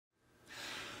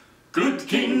Good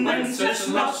King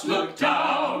Wenceslas looked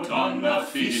out on the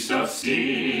feast of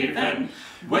Stephen,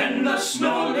 when the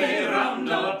snow lay round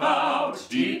about,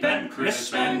 deep and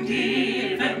crisp and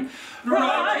even.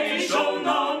 Brightly shone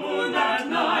the moon that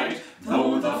night,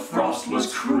 though the frost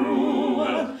was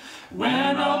cruel,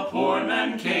 when a poor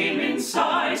man came in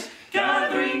sight,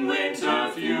 gathering winter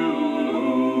fuel.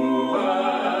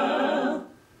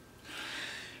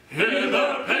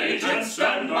 Hither, page, and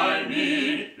stand by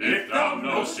me, if thou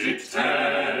know'st it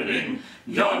telling,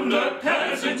 yonder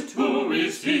peasant, who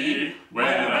is he,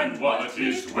 where and what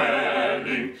is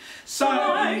dwelling?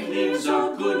 Side lives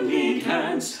a goodly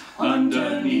dance,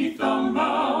 underneath the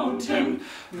mountain,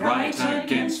 right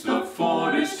against the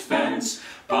forest fence,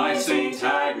 by St.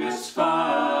 Agnes'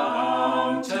 fountain.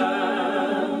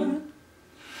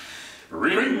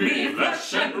 Bring me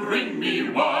flesh and bring me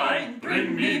wine,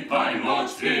 bring me pine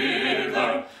logs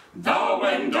thither. Thou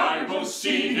and I will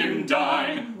see him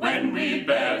dine, when we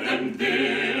bear them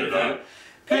thither.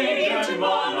 Page and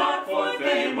monarch, forth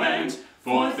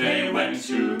they went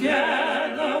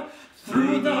together,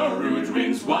 through the rude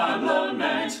wind's wild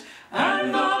lament,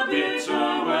 and the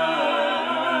bitter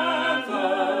weather.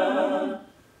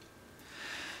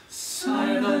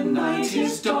 Silent night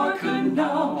is darkened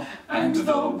now, and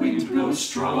the wind blows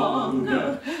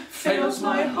stronger. Fails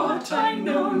my heart, I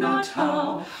know not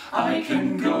how, I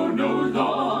can go no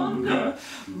longer.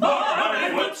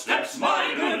 My footsteps,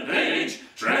 my good page,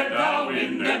 tread thou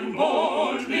in them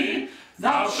boldly.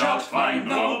 Thou shalt find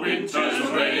the winter's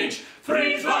rage,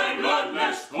 freeze thy blood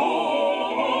less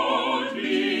coldly.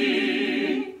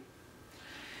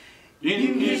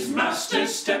 In his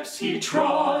master's steps he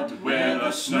trod, where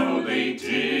the snow lay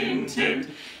dinted.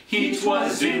 Heat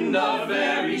was in the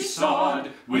very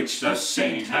sod, which the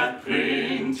saint had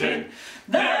printed.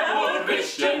 Therefore,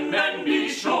 Christian men, be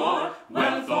sure,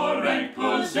 wealth or rank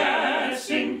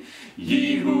possessing,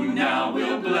 ye who now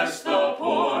will bless the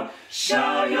poor,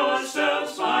 shall yourselves